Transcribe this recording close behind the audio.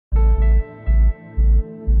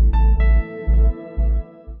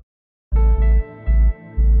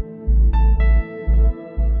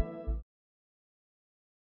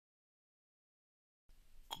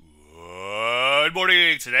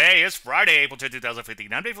morning. Today is Friday, April 10th,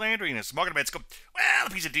 2015. I'm Dave Landry, and it's market events go, well, a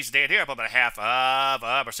piece of decent day here, up about a half of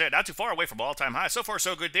a percent. Not too far away from all-time high. So far,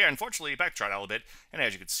 so good there. Unfortunately, back chart out a little bit, and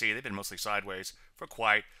as you can see, they've been mostly sideways for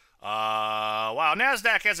quite while.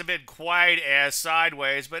 NASDAQ hasn't been quite as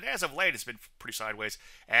sideways, but as of late, it's been pretty sideways.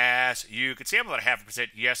 As you can see, I'm about a half a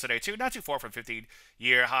percent yesterday, too. Not too far from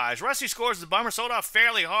 15-year highs. Rusty scores the bummer, sold off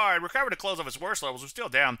fairly hard. Recovered to close off its worst levels. We're still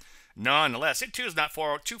down nonetheless. It, too, is not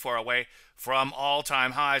too far away from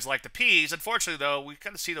all-time highs like the P's. Unfortunately, though, we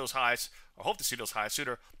kind of see those highs, or hope to see those highs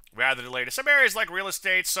sooner rather than later. Some areas like real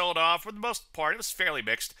estate sold off. For the most part, it was fairly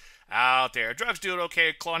mixed out there. Drugs doing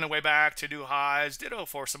okay, clawing their way back to new highs. Ditto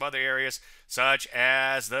for some other areas, such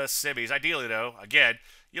as the civvies. Ideally, though, again,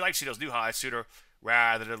 you like to see those new highs sooner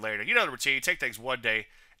rather than later. You know the routine. Take things one day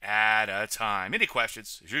at a time. Any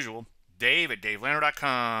questions, as usual, Dave at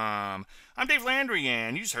DaveLandry.com. I'm Dave Landry,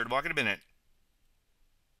 and you just heard Market a Minute.